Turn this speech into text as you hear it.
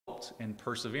result in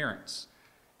perseverance.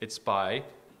 It's by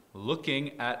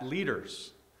looking at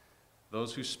leaders,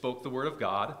 those who spoke the word of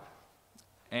God,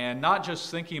 and not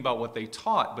just thinking about what they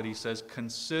taught, but he says,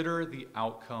 consider the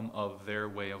outcome of their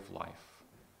way of life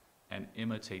and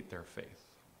imitate their faith.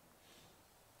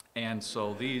 And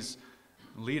so these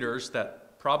leaders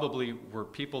that probably were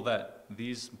people that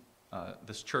this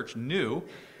church knew,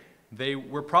 they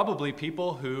were probably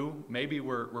people who maybe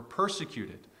were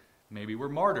persecuted, maybe were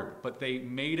martyred, but they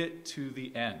made it to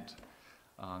the end.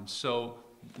 So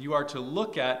you are to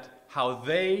look at how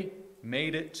they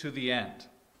made it to the end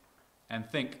and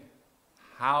think,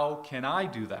 how can I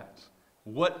do that?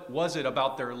 What was it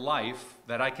about their life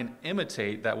that I can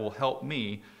imitate that will help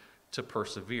me to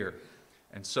persevere?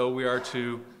 And so we are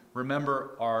to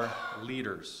remember our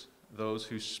leaders, those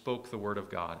who spoke the word of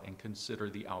God, and consider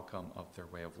the outcome of their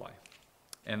way of life.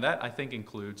 And that, I think,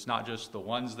 includes not just the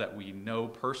ones that we know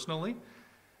personally,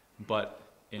 but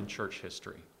in church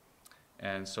history.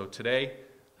 And so today,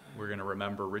 we're going to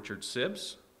remember Richard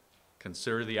Sibbes,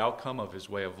 consider the outcome of his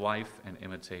way of life, and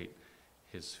imitate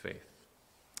his faith.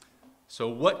 So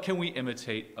what can we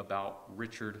imitate about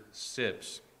Richard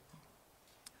Sibbes?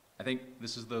 I think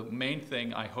this is the main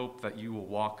thing I hope that you will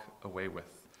walk away with.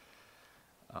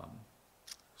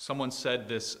 Someone said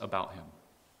this about him: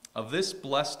 of this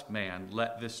blessed man,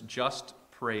 let this just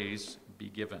praise be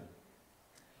given.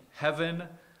 Heaven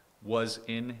was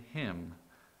in him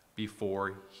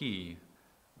before he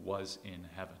was in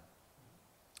heaven.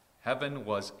 Heaven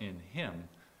was in him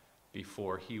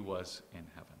before he was in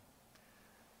heaven.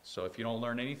 So if you don't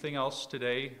learn anything else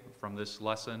today from this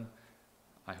lesson,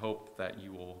 I hope that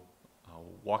you will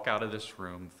walk out of this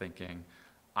room thinking,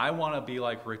 I want to be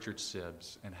like Richard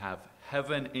Sibbes and have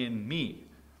heaven in me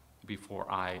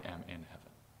before I am in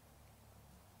heaven.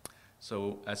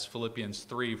 So as Philippians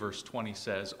 3 verse 20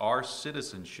 says, our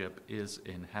citizenship is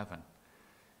in heaven.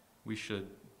 We should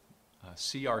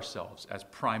see ourselves as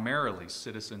primarily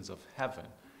citizens of heaven,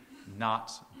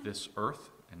 not this earth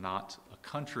and not a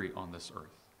country on this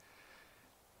earth.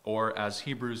 Or as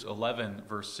Hebrews 11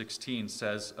 verse 16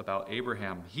 says about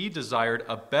Abraham, he desired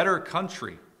a better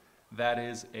country, that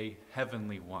is a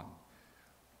heavenly one.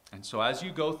 And so as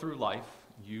you go through life,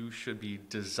 you should be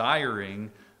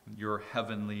desiring your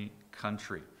heavenly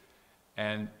country.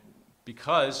 And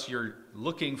because you're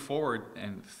looking forward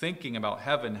and thinking about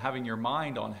heaven, having your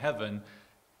mind on heaven,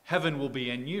 heaven will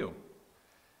be in you.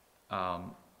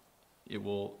 It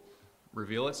will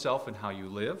reveal itself in how you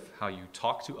live, how you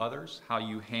talk to others, how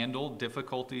you handle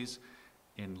difficulties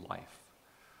in life.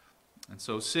 And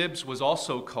so Sibbes was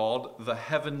also called the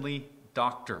heavenly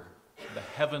doctor. The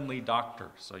heavenly doctor.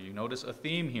 So you notice a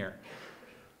theme here.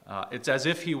 It's as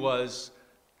if he was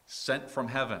sent from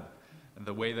heaven in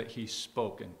the way that he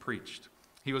spoke and preached.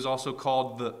 He was also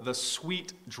called the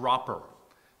sweet dropper.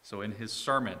 So in his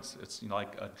sermons, it's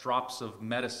like drops of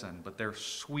medicine, but they're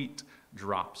sweet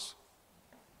drops.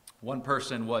 One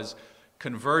person was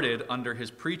converted under his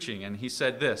preaching, and he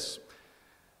said this: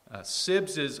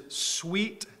 Sibbes's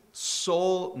sweet,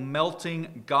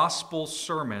 soul-melting gospel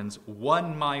sermons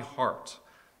won my heart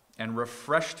and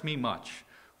refreshed me much,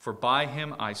 for by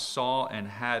him I saw and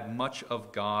had much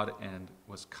of God and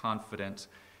was confident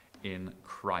in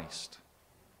Christ.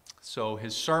 So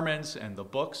his sermons and the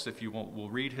books, if you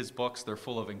will read his books, they're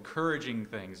full of encouraging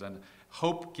things and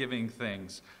hope-giving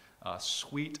things.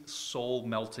 Sweet,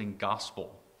 soul-melting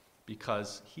gospel,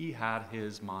 because he had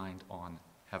his mind on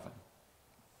heaven.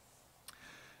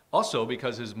 Also,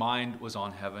 because his mind was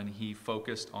on heaven, he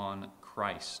focused on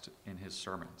Christ in his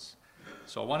sermons.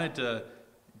 So I wanted to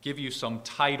give you some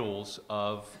titles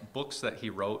of books that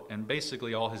he wrote, and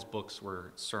basically all his books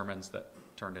were sermons that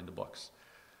turned into books.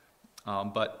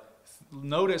 But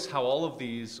notice how all of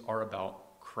these are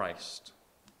about Christ.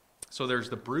 So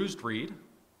there's the bruised reed,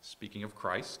 speaking of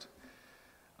Christ.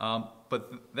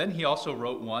 But then he also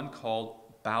wrote one called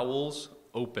Bowels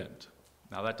Opened.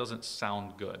 Now that doesn't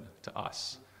sound good to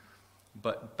us.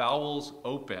 But Bowels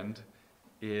Opened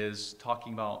is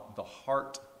talking about the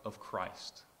heart of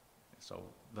Christ. So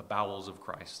the bowels of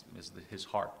Christ is his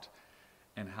heart.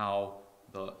 And how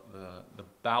the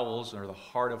bowels or the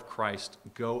heart of Christ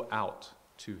go out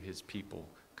to his people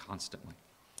constantly.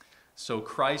 So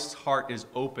Christ's heart is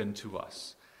open to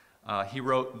us. He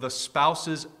wrote the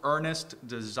spouse's earnest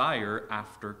desire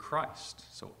after Christ,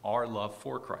 so our love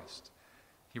for Christ.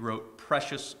 He wrote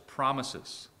precious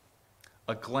promises,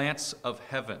 a glance of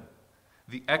heaven,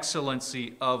 the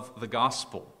excellency of the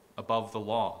gospel above the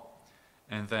law,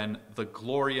 and then the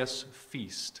glorious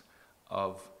feast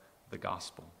of the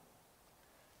gospel.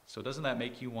 So doesn't that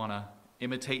make you want to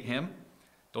imitate him?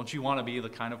 Don't you want to be the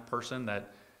kind of person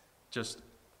that just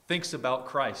thinks about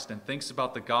Christ and thinks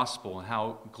about the gospel and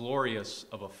how glorious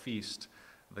of a feast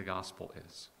the gospel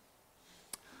is.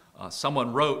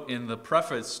 Someone wrote in the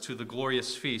preface to the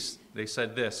glorious feast, they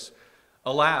said this: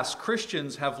 "Alas,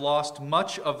 Christians have lost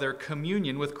much of their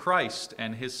communion with Christ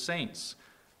and his saints,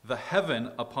 the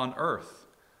heaven upon earth,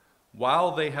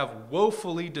 while they have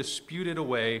woefully disputed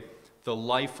away the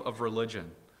life of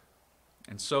religion.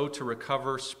 And so to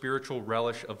recover spiritual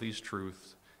relish of these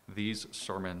truths, these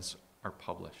sermons are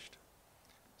published."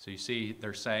 So you see,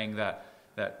 they're saying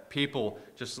that people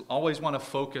just always want to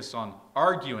focus on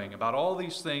arguing about all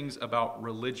these things about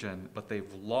religion, but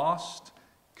they've lost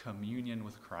communion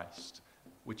with Christ,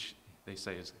 which they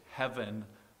say is heaven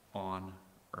on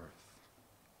earth.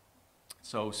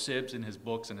 So Sibbes, in his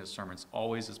books and his sermons,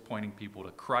 always is pointing people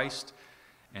to Christ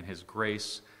and his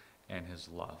grace and his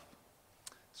love.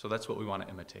 So that's what we want to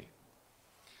imitate.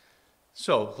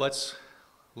 So let's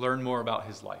learn more about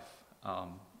his life.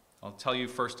 I'll tell you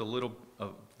first a little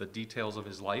of the details of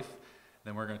his life.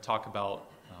 Then we're going to talk about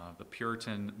the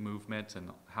Puritan movement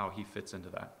and how he fits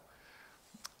into that.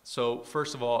 So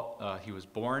first of all, he was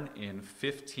born in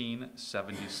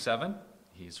 1577.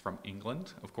 He's from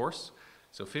England, of course.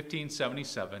 So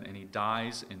 1577, and he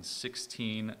dies in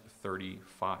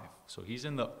 1635. So he's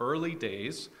in the early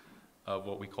days of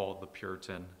what we call the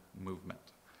Puritan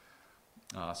movement.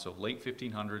 So late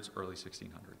 1500s, early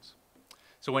 1600s.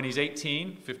 So when he's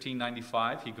 18,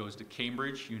 1595, he goes to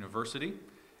Cambridge University,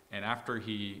 and after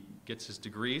he gets his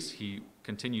degrees, he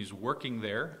continues working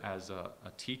there as a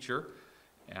teacher,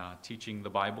 teaching the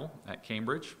Bible at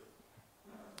Cambridge.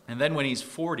 And then when he's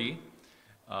 40,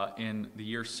 in the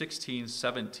year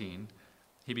 1617,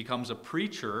 he becomes a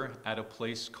preacher at a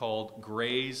place called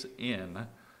Gray's Inn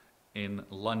in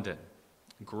London.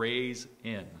 Gray's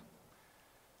Inn.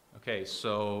 Okay,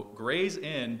 so Gray's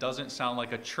Inn doesn't sound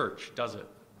like a church, does it?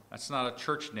 That's not a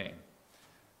church name.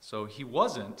 So he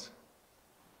wasn't,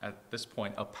 at this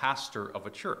point, a pastor of a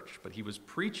church, but he was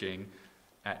preaching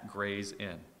at Gray's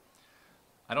Inn.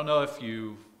 I don't know if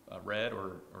you've read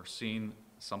or seen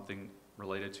something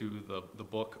related to the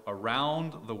book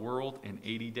Around the World in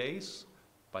 80 Days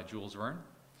by Jules Verne.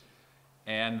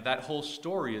 And that whole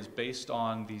story is based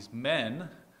on these men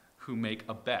who make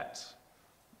a bet.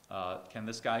 Can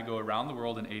this guy go around the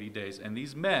world in 80 days? And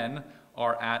these men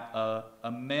are at a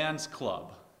man's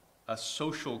club, a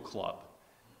social club,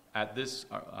 at this,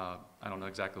 I don't know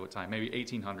exactly what time, maybe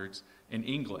 1800s, in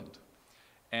England.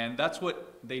 And that's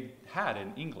what they had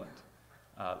in England.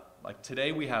 Like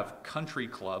today we have country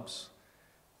clubs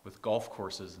with golf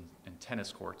courses and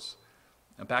tennis courts.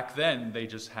 And back then they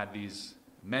just had these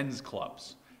men's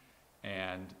clubs.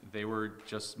 And they were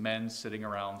just men sitting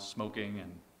around smoking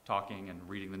and talking and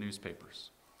reading the newspapers.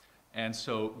 And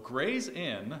so Gray's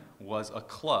Inn was a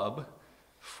club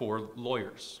for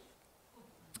lawyers,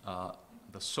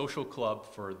 the social club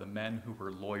for the men who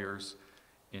were lawyers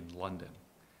in London.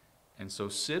 And so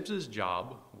Sibbes'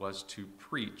 job was to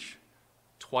preach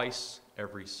twice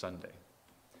every Sunday.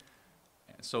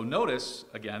 And so notice,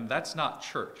 again, that's not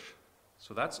church.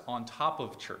 So that's on top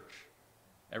of church.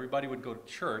 Everybody would go to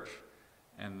church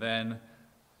and then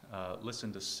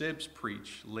listen to Sibbes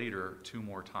preach later 2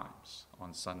 more times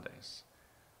on Sundays.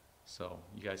 So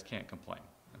you guys can't complain,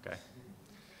 okay?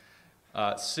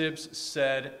 Sibbes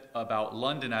said about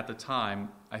London at the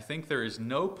time, "I think there is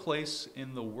no place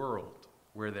in the world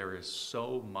where there is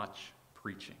so much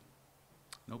preaching."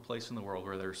 No place in the world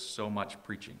where there's so much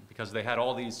preaching, because they had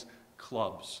all these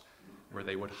clubs where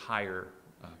they would hire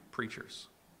preachers.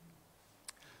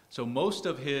 So most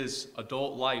of his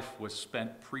adult life was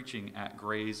spent preaching at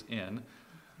Gray's Inn.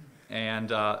 And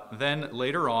then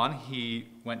later on, he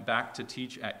went back to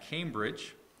teach at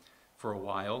Cambridge for a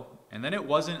while. And then it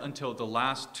wasn't until the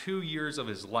last 2 years of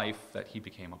his life that he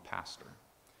became a pastor.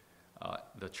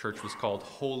 The church was called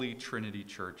Holy Trinity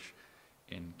Church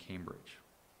in Cambridge.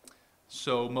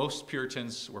 So most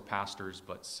Puritans were pastors,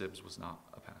 but Sibbes was not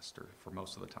a pastor for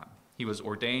most of the time. He was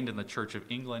ordained in the Church of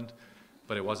England,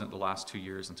 but it wasn't the last 2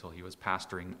 years until he was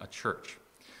pastoring a church.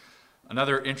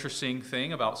 Another interesting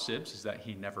thing about Sibbes is that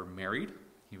he never married.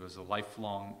 He was a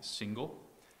lifelong single.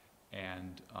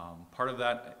 And part of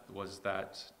that was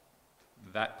that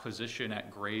position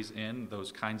at Gray's Inn,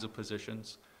 those kinds of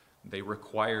positions, they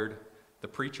required the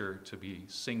preacher to be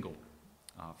single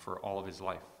for all of his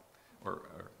life. Or,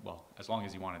 well, as long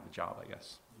as he wanted the job, I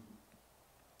guess.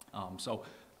 So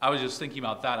I was just thinking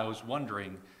about that. I was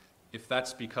wondering if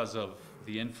that's because of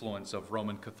the influence of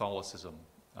Roman Catholicism,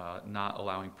 not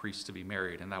allowing priests to be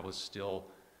married, and that was still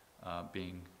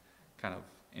being kind of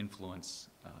influence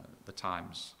the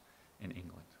times in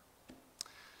England.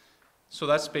 So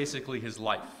that's basically his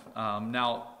life.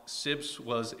 Now, Sibbes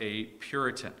was a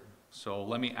Puritan. So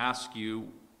let me ask you,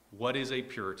 what is a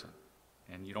Puritan?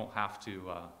 And you don't have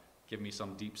to give me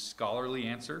some deep scholarly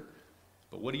answer,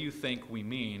 but what do you think we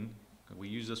mean? We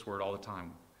use this word all the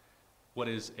time. What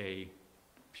is a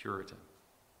Puritan?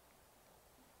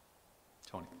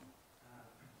 Tony.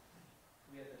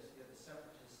 We had the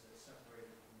separatists that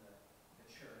separated from the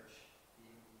church,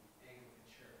 the Anglican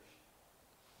church,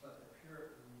 but the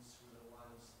Puritans were the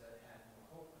ones that had no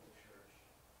hope for the church,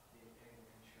 the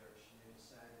Anglican church, and they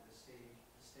decided to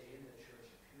stay in the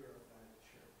church and purify the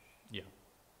church. Yeah.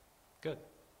 Good.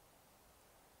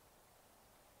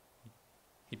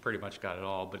 He pretty much got it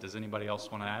all, but does anybody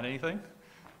else want to add anything?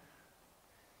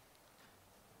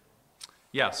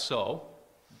 Yeah, so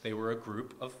they were a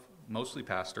group of mostly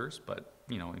pastors, but,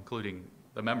 including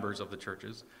the members of the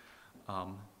churches.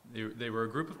 They were a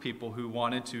group of people who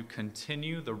wanted to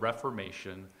continue the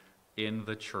Reformation in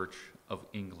the Church of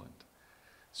England.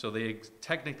 So they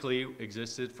technically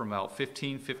existed from about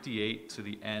 1558 to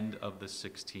the end of the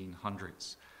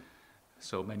 1600s.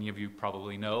 So many of you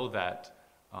probably know that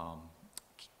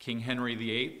King Henry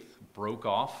VIII broke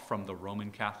off from the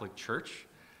Roman Catholic Church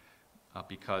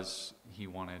because he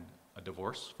wanted a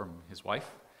divorce from his wife,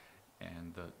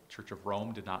 and the Church of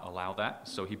Rome did not allow that.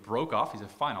 So he broke off. He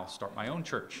said, fine, I'll start my own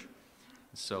church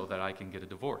so that I can get a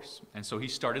divorce. And so he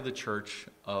started the Church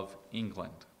of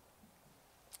England.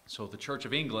 So the Church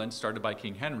of England, started by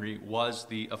King Henry, was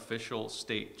the official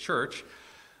state church,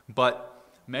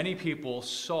 but many people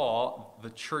saw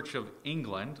the Church of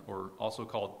England, or also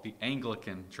called the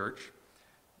Anglican Church,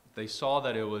 they saw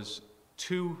that it was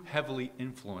too heavily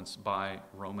influenced by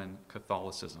Roman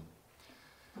Catholicism.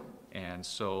 And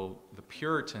so the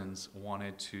Puritans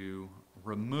wanted to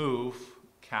remove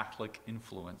Catholic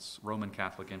influence, Roman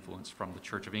Catholic influence, from the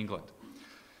Church of England.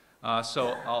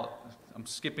 I'm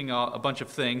skipping a bunch of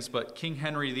things, but King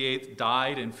Henry VIII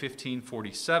died in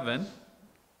 1547.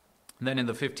 And then in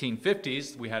the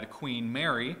 1550s, we had Queen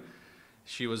Mary.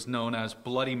 She was known as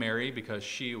Bloody Mary because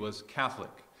she was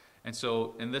Catholic. And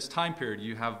so in this time period,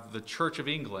 you have the Church of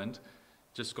England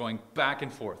just going back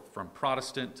and forth from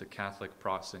Protestant to Catholic,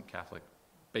 Protestant, Catholic,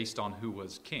 based on who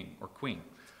was king or queen.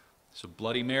 So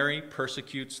Bloody Mary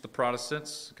persecutes the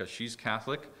Protestants because she's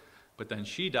Catholic, but then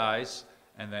she dies,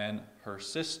 and then her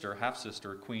sister,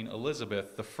 half-sister, Queen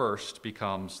Elizabeth I,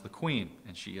 becomes the queen,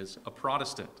 and she is a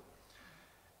Protestant.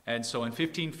 And so in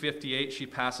 1558, she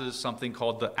passes something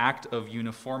called the Act of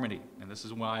Uniformity, and this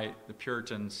is why the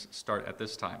Puritans start at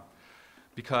this time.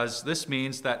 Because this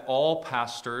means that all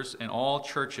pastors and all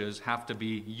churches have to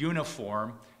be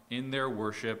uniform in their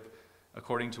worship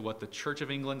according to what the Church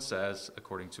of England says,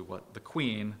 according to what the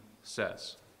Queen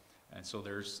says. And so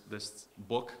there's this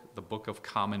book, the Book of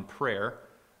Common Prayer,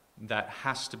 that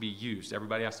has to be used.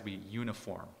 Everybody has to be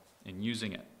uniform in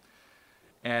using it.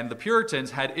 And the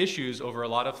Puritans had issues over a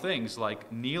lot of things, like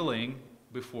kneeling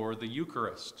before the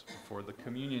Eucharist, before the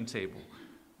communion table.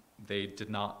 They did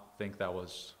not think that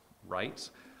was right.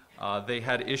 They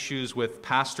had issues with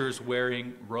pastors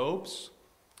wearing robes,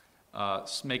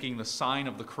 making the sign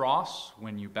of the cross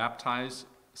when you baptize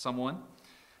someone.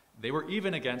 They were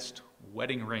even against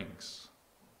wedding rings.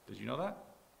 Did you know that?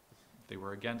 They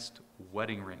were against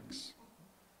wedding rings.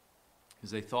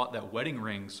 Because they thought that wedding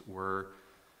rings were,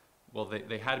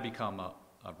 they had to become a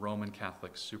Roman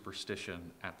Catholic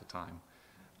superstition at the time.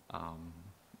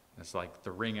 It's like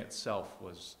the ring itself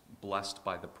was blessed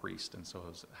by the priest, and so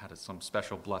it had some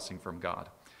special blessing from God.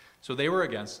 So they were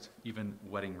against even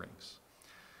wedding rings.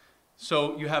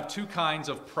 So you have two kinds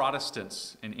of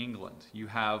Protestants in England. You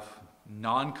have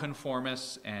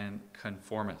nonconformists and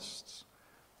conformists.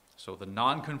 So the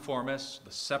nonconformists,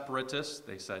 the separatists,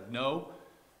 they said, no,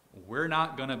 we're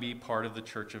not going to be part of the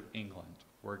Church of England.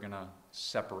 We're going to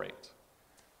separate.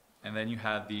 And then you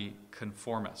had the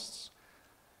conformists.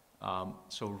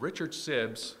 So Richard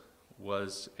Sibbes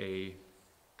was a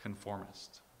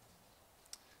conformist.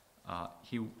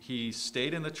 He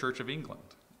stayed in the Church of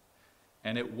England.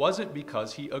 And it wasn't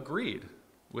because he agreed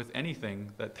with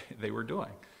anything that they were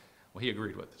doing. Well, he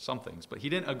agreed with some things, but he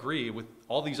didn't agree with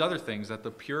all these other things that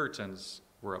the Puritans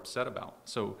were upset about.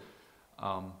 So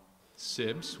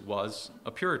Sibbes was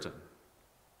a Puritan.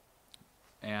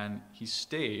 And he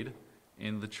stayed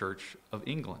in the Church of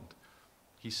England.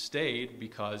 He stayed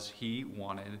because he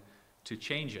wanted to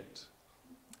change it.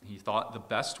 He thought the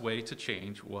best way to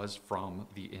change was from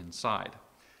the inside.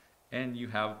 And you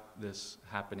have this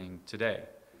happening today.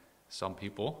 Some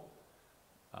people,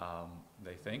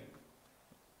 they think,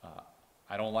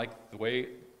 I don't like the way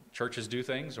churches do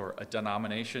things or a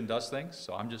denomination does things,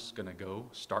 so I'm just going to go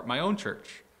start my own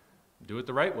church. Do it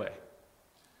the right way.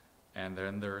 And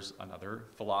then there's another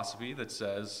philosophy that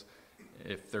says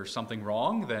if there's something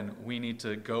wrong, then we need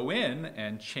to go in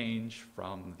and change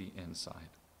from the inside.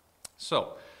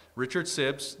 So, Richard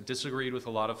Sibbes disagreed with a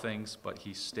lot of things, but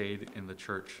he stayed in the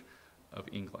Church of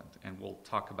England. And we'll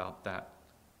talk about that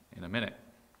in a minute.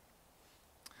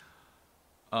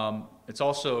 It's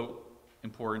also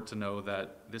important to know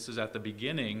that this is at the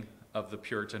beginning of the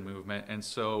Puritan movement. And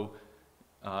so,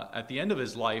 at the end of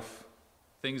his life,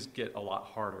 things get a lot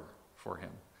harder for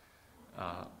him.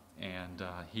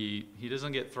 He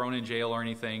doesn't get thrown in jail or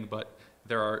anything, but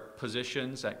there are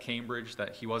positions at Cambridge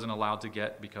that he wasn't allowed to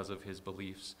get because of his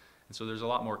beliefs. And so there's a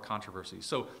lot more controversy.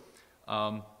 So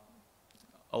a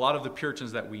lot of the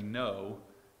Puritans that we know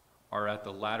are at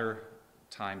the latter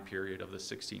time period of the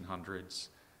 1600s,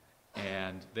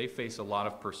 and they face a lot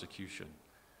of persecution.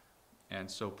 And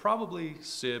so probably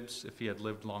Sibbes, if he had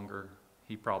lived longer,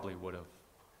 he probably would have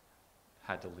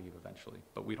had to leave eventually.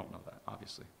 But we don't know that,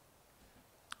 obviously.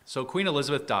 So Queen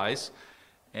Elizabeth dies,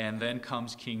 and then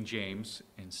comes King James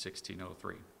in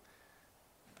 1603.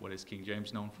 What is King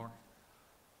James known for?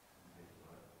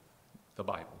 The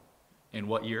Bible. In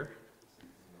what year?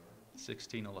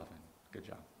 1611. Good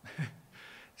job.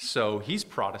 So he's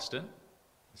Protestant.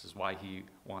 This is why he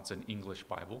wants an English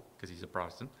Bible, because he's a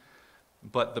Protestant.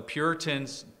 But the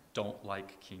Puritans don't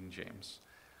like King James.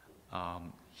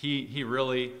 He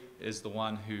really is the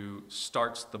one who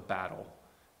starts the battle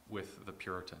with the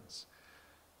Puritans.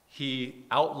 He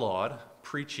outlawed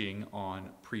preaching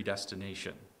on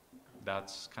predestination.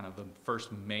 That's kind of the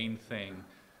first main thing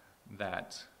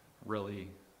that really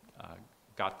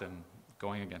got them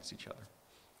going against each other.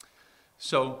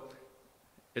 So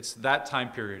it's that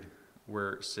time period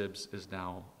where Sibbes is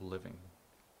now living.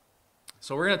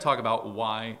 So we're going to talk about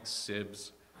why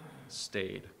Sibbes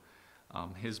stayed.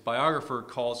 His biographer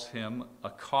calls him a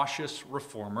cautious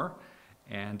reformer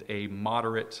and a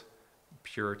moderate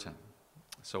Puritan.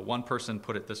 So one person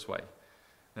put it this way,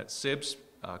 that Sibbes,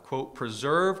 quote,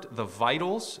 preserved the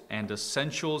vitals and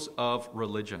essentials of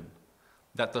religion,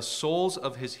 that the souls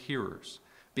of his hearers,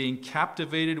 being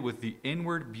captivated with the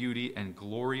inward beauty and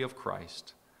glory of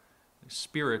Christ, their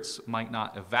spirits might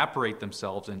not evaporate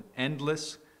themselves in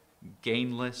endless,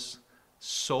 gainless,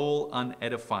 soul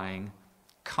unedifying,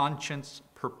 conscience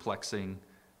perplexing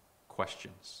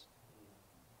questions.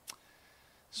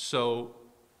 So,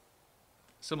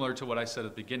 similar to what I said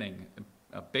at the beginning,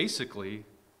 basically,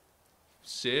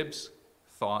 Sibbes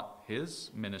thought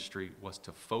his ministry was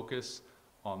to focus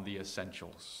on the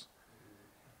essentials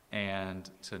and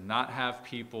to not have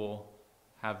people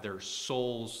have their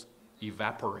souls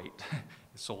evaporate,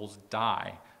 souls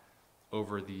die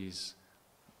over these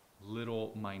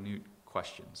little minute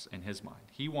questions in his mind.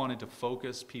 He wanted to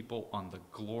focus people on the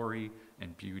glory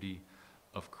and beauty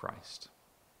of Christ.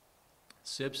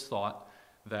 Sibbes thought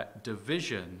that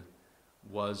division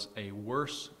was a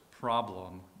worse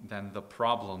problem than the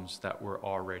problems that were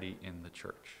already in the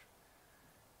church.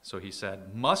 So he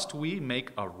said, must we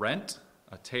make a rent,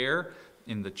 a tear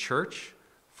in the church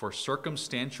for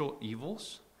circumstantial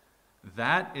evils?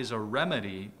 That is a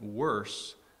remedy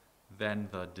worse than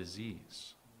the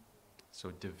disease. So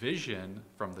division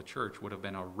from the church would have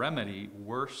been a remedy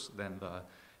worse than the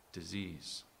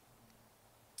disease.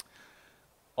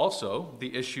 Also,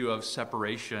 the issue of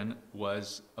separation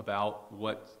was about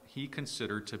what he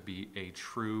considered to be a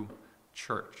true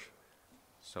church.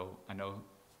 So I know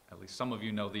at least some of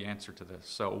you know the answer to this.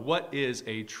 So what is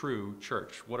a true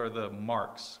church? What are the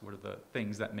marks? What are the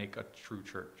things that make a true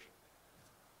church?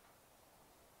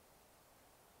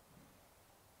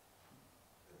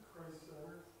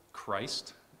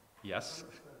 Christ, yes.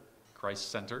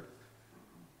 Christ-centered.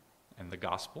 And the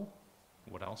gospel.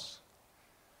 What else?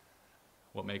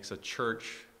 What makes a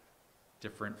church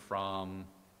different from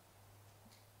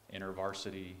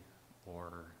InterVarsity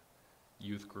or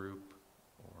youth group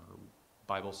or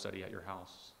Bible study at your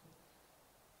house?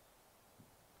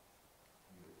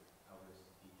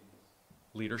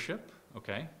 Leadership,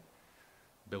 okay.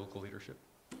 Biblical leadership.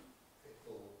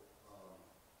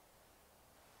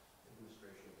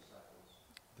 Administration of the sacraments.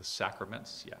 The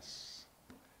sacraments, yes.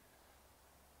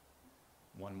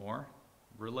 One more,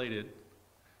 related.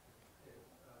 The teaching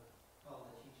of the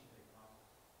apostles.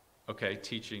 Okay,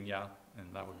 teaching, yeah, and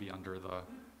that would be under the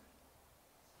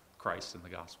Christ in the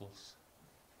Gospels.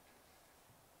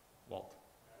 Walt.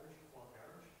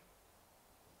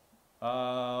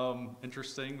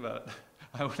 Interesting, but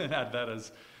I wouldn't add that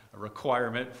as a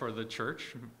requirement for the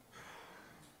church.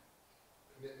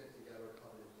 Commitment together,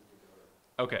 covenant together.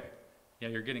 Okay, yeah,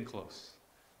 you're getting close.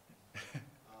 I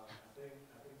think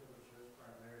that the church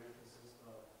primarily consists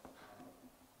of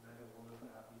men and women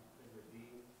that have been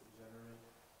redeemed, the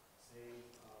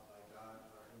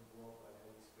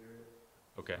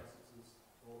Okay. constitutes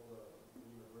both the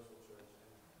universal church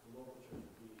and the local church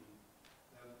would be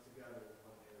them together in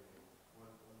one area, one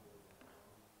building,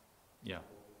 Yeah.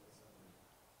 building assembly.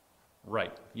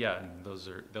 Right. Yeah, and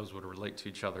those would relate to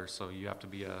each other. So you have to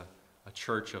be a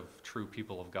church of true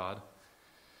people of God.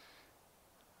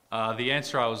 The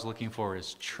answer I was looking for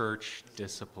is church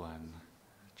discipline.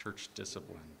 Church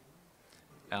discipline,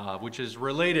 which is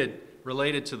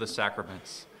related to the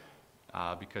sacraments,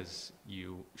 because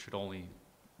you should only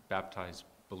baptize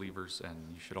believers and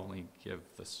you should only give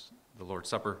the Lord's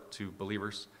Supper to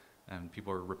believers, and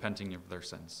people are repenting of their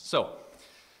sins. So,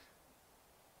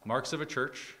 marks of a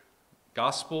church: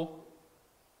 gospel,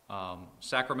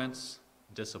 sacraments,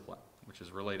 discipline, which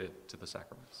is related to the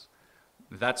sacraments.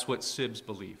 That's what Sibbes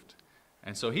believed.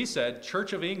 And so he said,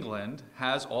 Church of England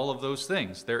has all of those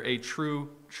things. They're a true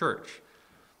church.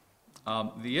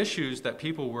 The issues that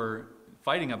people were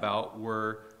fighting about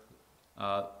were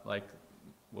like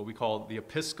what we call the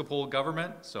episcopal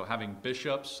government, so having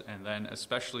bishops, and then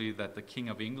especially that the King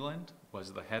of England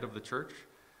was the head of the church.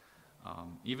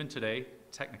 Even today,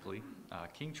 technically,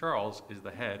 King Charles is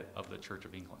the head of the Church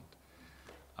of England.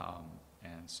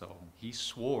 And so he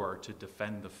swore to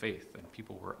defend the faith, and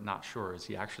people were not sure, is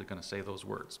he actually going to say those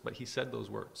words? But he said those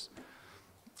words.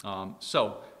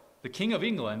 So the King of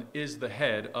England is the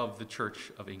head of the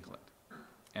Church of England.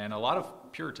 And a lot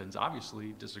of Puritans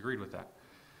obviously disagreed with that.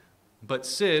 But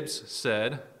Sibbes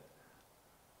said,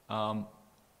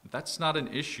 that's not an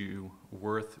issue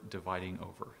worth dividing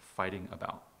over, fighting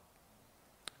about.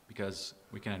 Because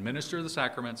we can administer the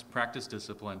sacraments, practice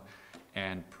discipline,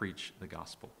 and preach the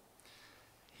gospel.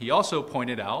 He also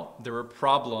pointed out there were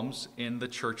problems in the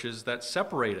churches that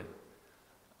separated.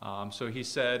 So he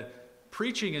said,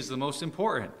 preaching is the most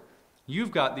important.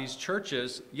 You've got these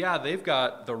churches, yeah, they've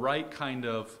got the right kind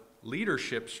of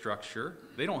leadership structure.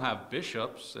 They don't have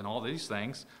bishops and all these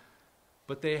things,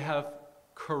 but they have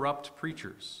corrupt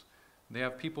preachers. They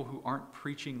have people who aren't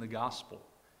preaching the gospel.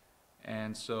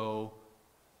 And so,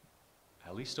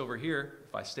 at least over here,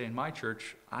 if I stay in my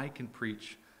church, I can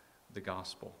preach the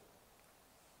gospel.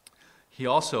 He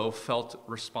also felt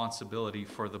responsibility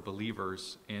for the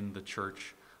believers in the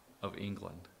Church of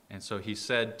England. And so he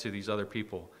said to these other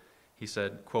people, he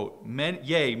said, quote,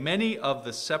 many of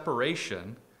the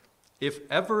separation, if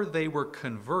ever they were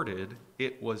converted,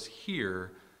 it was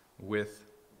here with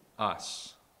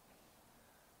us.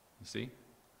 You see?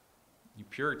 You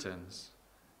Puritans,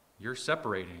 you're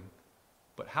separating,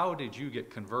 but how did you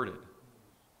get converted?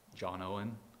 John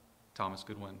Owen, Thomas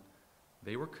Goodwin,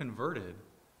 they were converted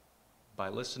by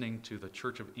listening to the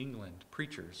Church of England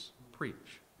preachers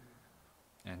preach.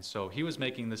 And so he was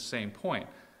making the same point.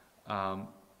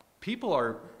 People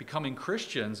are becoming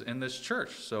Christians in this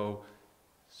church, so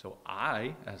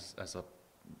I, as a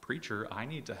preacher, I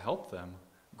need to help them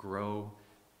grow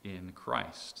in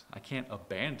Christ. I can't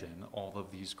abandon all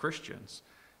of these Christians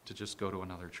to just go to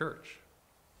another church.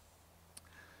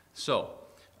 So,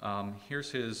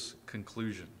 here's his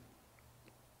conclusion.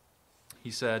 He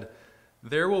said,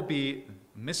 there will be a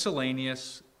miscellany. I'm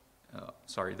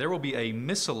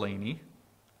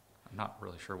not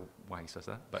really sure why he says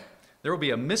that, but there will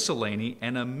be a miscellany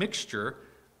and a mixture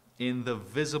in the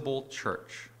visible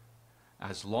church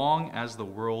as long as the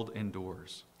world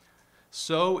endures.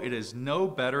 So it is no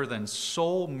better than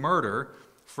soul murder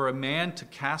for a man to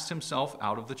cast himself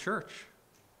out of the church,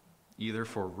 either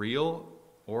for real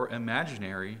or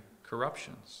imaginary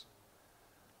corruptions.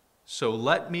 So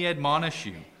let me admonish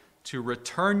you to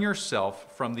return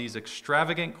yourself from these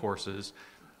extravagant courses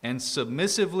and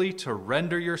submissively to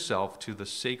render yourself to the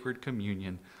sacred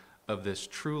communion of this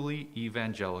truly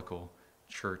evangelical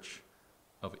Church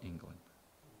of England.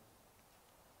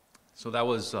 So that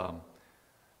was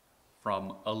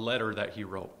from a letter that he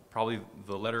wrote, probably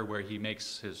the letter where he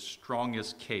makes his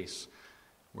strongest case,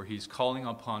 where he's calling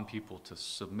upon people to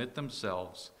submit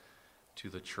themselves to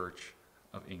the Church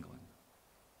of England.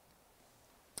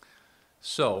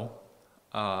 So,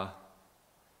 I'll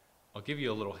give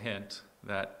you a little hint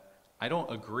that I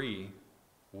don't agree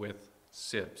with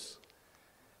Sibbes.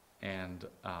 And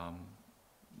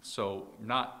so I'm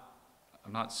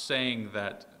not saying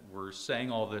that we're saying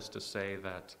all this to say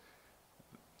that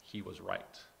he was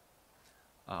right.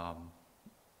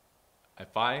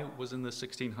 If I was in the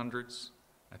 1600s,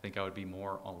 I think I would be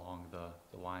more along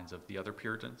the lines of the other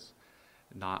Puritans,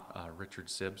 not Richard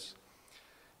Sibbes.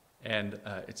 And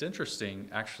it's interesting,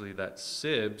 actually, that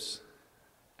Sibbes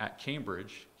at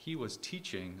Cambridge, he was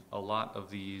teaching a lot of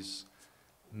these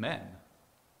men.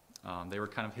 They were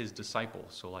kind of his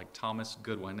disciples. So like Thomas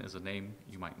Goodwin is a name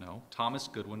you might know. Thomas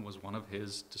Goodwin was one of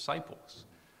his disciples.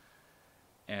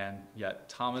 And yet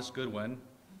Thomas Goodwin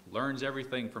learns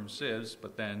everything from Sibbes,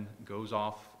 but then goes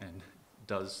off and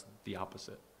does the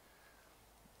opposite.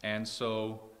 And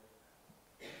so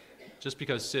just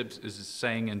because Sibbes is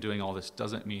saying and doing all this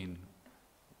doesn't mean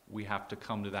we have to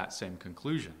come to that same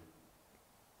conclusion.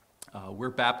 We're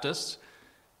Baptists,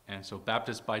 and so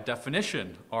Baptists by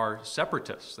definition are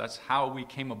separatists. That's how we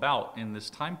came about in this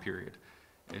time period,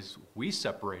 is we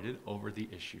separated over the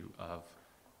issue of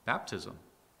baptism.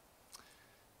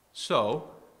 So,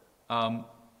 I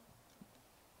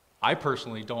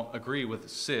personally don't agree with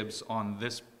Sibbes on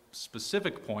this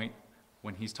specific point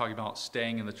when he's talking about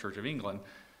staying in the Church of England.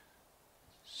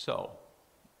 So,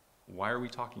 why are we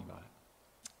talking about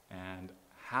it? And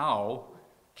how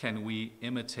can we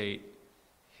imitate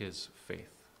his faith?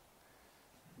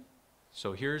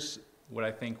 So here's what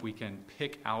I think we can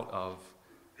pick out of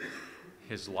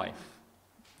his life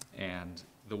and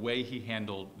the way he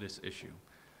handled this issue.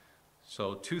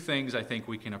 So 2 things I think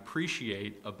we can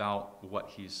appreciate about what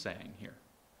he's saying here.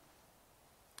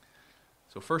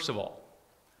 So first of all,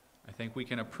 I think we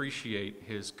can appreciate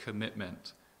his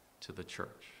commitment to the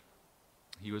church.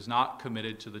 He was not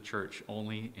committed to the church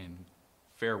only in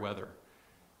fair weather,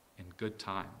 in good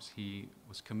times. He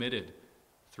was committed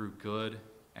through good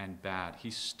and bad. He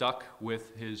stuck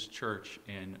with his church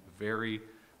in very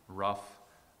rough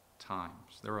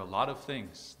times. There were a lot of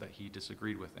things that he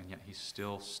disagreed with, and yet he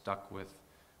still stuck with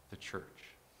the church.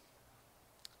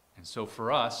 And so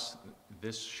for us,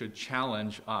 this should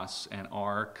challenge us and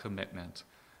our commitment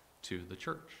to the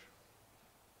church.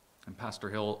 And Pastor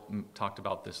Hill talked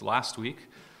about this last week,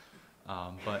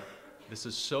 but this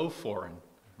is so foreign.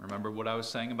 Remember what I was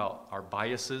saying about our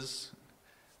biases?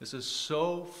 This is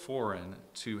so foreign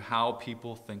to how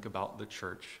people think about the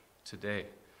church today.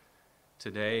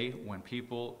 Today, when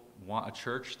people want a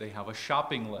church, they have a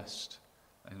shopping list,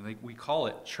 and we call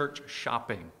it church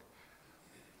shopping,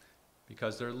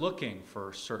 because they're looking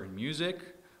for certain music,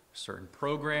 certain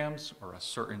programs, or a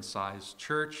certain size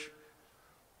church,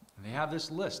 and they have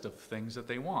this list of things that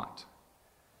they want.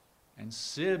 And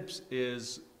Sibbes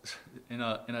is in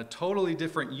a totally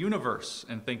different universe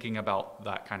in thinking about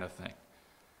that kind of thing.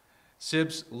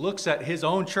 Sibbes looks at his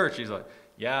own church. He's like,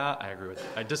 yeah, I agree with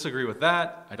that. I disagree with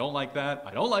that. I don't like that.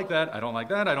 I don't like that. I don't like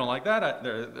that. I don't like that.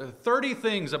 There are 30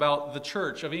 things about the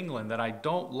Church of England that I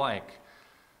don't like.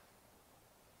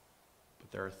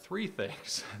 But there are 3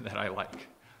 things that I like.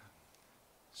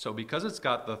 So because it's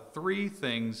got the 3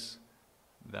 things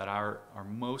that are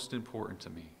most important to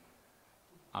me,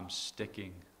 I'm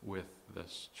sticking with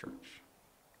this church.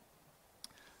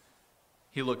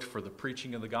 He looked for the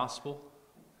preaching of the gospel,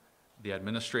 the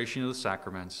administration of the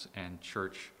sacraments, and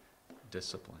church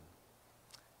discipline.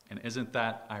 And isn't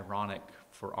that ironic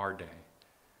for our day?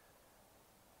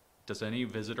 Does any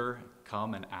visitor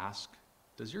come and ask,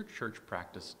 does your church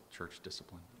practice church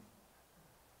discipline?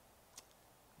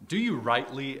 Do you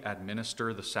rightly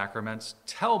administer the sacraments?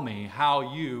 Tell me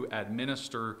how you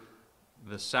administer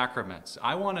the sacraments.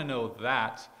 I want to know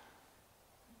that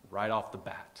right off the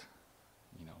bat.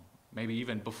 Maybe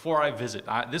even before I visit.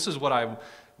 This is what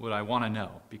I want to know,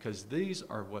 because these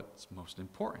are what's most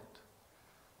important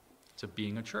to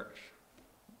being a church.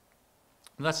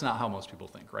 And that's not how most people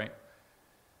think, right?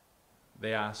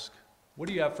 They ask, what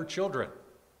do you have for children?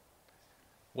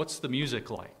 What's the music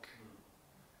like?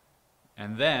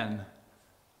 And then,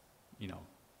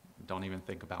 don't even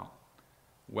think about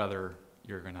whether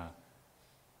you're going to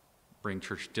bring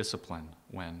church discipline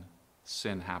when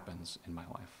sin happens in my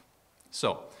life.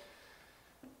 So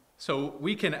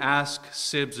we can ask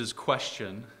Sibbes'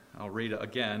 question. I'll read it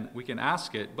again. We can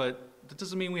ask it, but that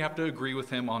doesn't mean we have to agree with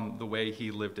him on the way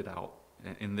he lived it out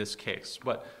in this case.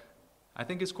 But I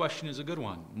think his question is a good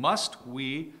one. Must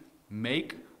we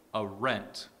make a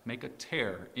rent, make a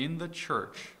tear in the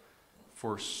church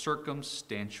for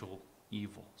circumstantial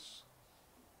evils?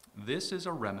 This is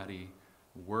a remedy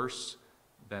worse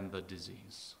than the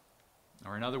disease.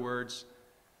 Or in other words,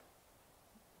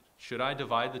 should I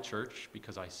divide the church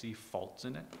because I see faults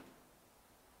in it?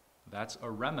 That's a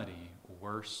remedy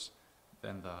worse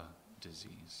than the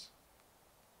disease.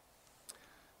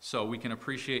 So we can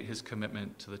appreciate his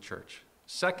commitment to the church.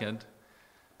 Second,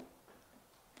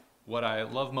 what I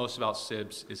love most about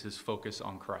Sibbes is his focus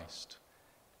on Christ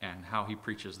and how he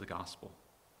preaches the gospel.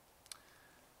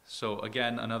 So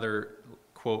again, another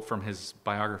quote from his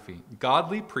biography.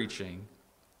 Godly preaching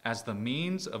as the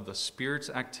means of the Spirit's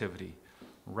activity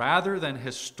rather than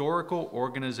historical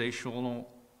organizational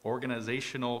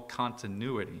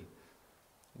continuity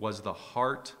was the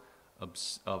heart of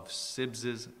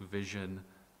Sibbes' vision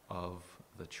of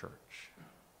the church.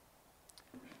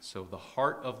 So the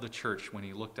heart of the church, when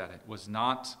he looked at it, was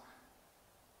not,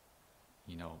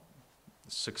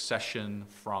 succession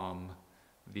from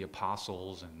the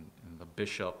apostles and the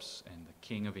bishops and the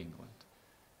king of England.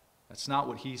 That's not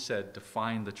what he said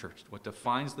defined the church. What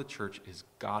defines the church is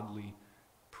godly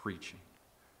preaching.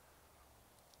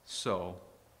 So,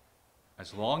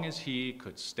 as long as he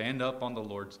could stand up on the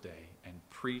Lord's day and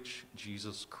preach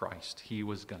Jesus Christ, he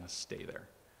was going to stay there.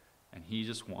 And he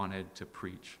just wanted to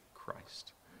preach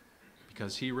Christ.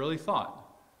 Because he really thought,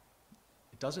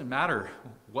 it doesn't matter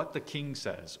what the king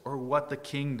says or what the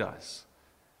king does.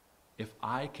 If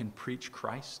I can preach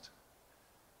Christ,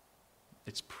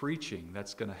 it's preaching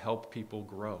that's going to help people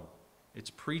grow. It's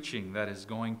preaching that is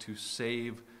going to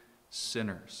save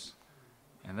sinners.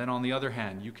 And then on the other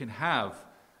hand, you can have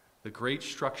the great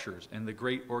structures and the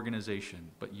great organization,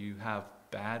 but you have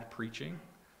bad preaching,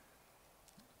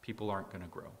 people aren't going to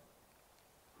grow.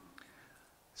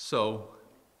 So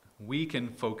we can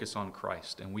focus on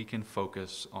Christ and we can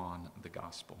focus on the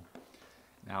gospel.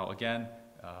 Now again,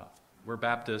 we're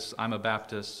Baptists. I'm a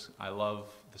Baptist. I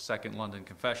love the Second London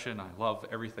Confession. I love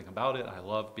everything about it. I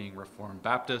love being Reformed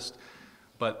Baptist.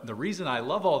 But the reason I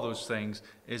love all those things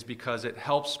is because it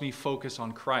helps me focus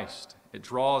on Christ. It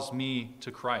draws me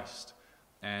to Christ.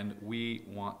 And we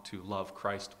want to love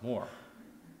Christ more.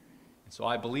 And so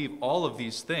I believe all of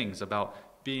these things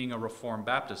about being a Reformed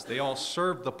Baptist, they all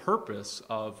serve the purpose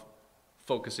of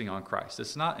focusing on Christ.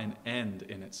 It's not an end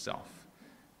in itself.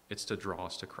 It's to draw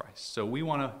us to Christ. So we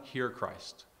want to hear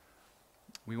Christ.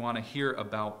 We want to hear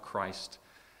about Christ.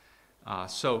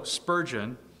 So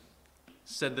Spurgeon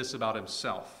said this about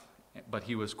himself, but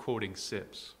he was quoting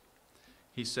Sibbes.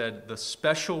 He said, "The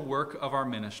special work of our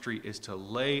ministry is to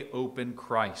lay open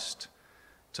Christ,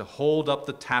 to hold up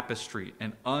the tapestry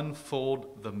and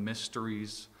unfold the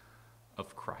mysteries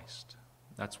of Christ."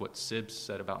 That's what Sibbes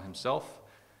said about himself.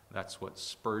 That's what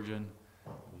Spurgeon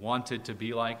wanted to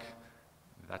be like.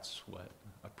 That's what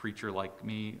a preacher like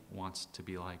me wants to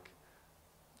be like.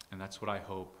 And that's what I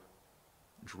hope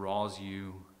draws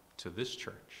you to this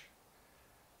church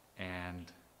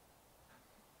and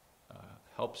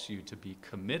helps you to be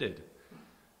committed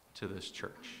to this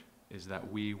church, is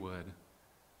that we would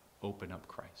open up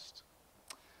Christ.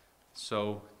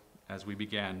 So, as we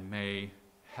began, may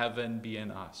heaven be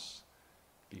in us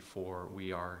before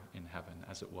we are in heaven,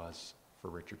 as it was for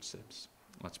Richard Sibbes.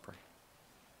 Let's pray.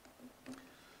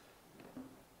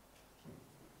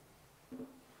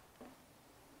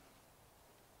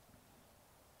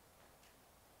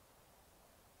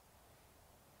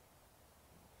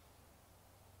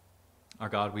 Our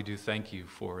God, we do thank you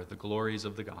for the glories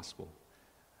of the gospel.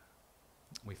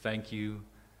 We thank you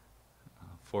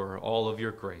for all of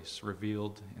your grace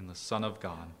revealed in the Son of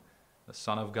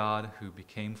God who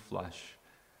became flesh,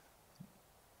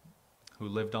 who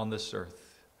lived on this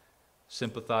earth,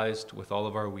 sympathized with all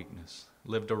of our weakness,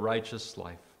 lived a righteous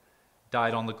life,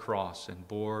 died on the cross and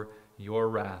bore your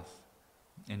wrath,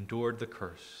 endured the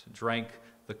curse, drank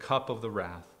the cup of the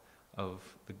wrath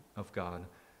of God,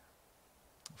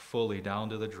 fully down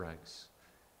to the dregs,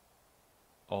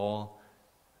 all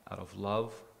out of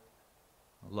love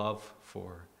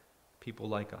for people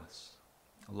like us,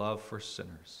 love for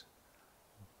sinners,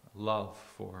 love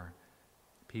for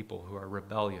people who are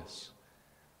rebellious.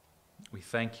 We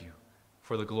thank you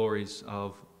for the glories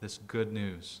of this good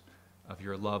news of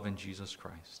your love in Jesus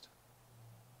Christ.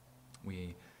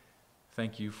 We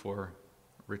thank you for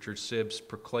Richard Sibbes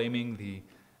proclaiming the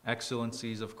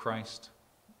excellencies of Christ.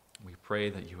 We pray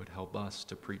that you would help us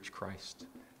to preach Christ.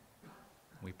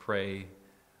 We pray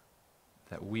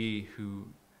that we who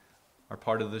are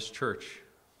part of this church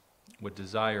would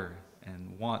desire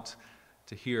and want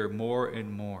to hear more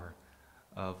and more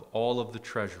of all of the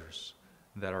treasures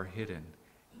that are hidden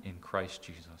in Christ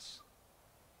Jesus.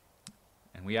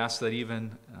 And we ask that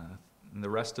even in the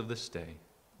rest of this day,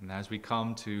 and as we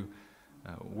come to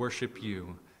worship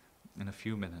you in a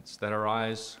few minutes, that our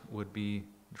eyes would be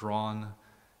drawn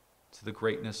to the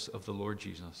greatness of the Lord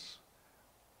Jesus.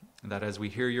 And that as we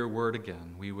hear your word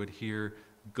again, we would hear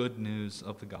good news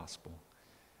of the gospel.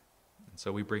 And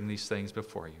so we bring these things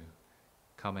before you,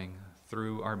 coming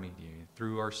through our mediator,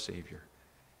 through our Savior,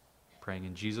 praying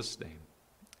in Jesus' name,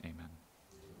 amen.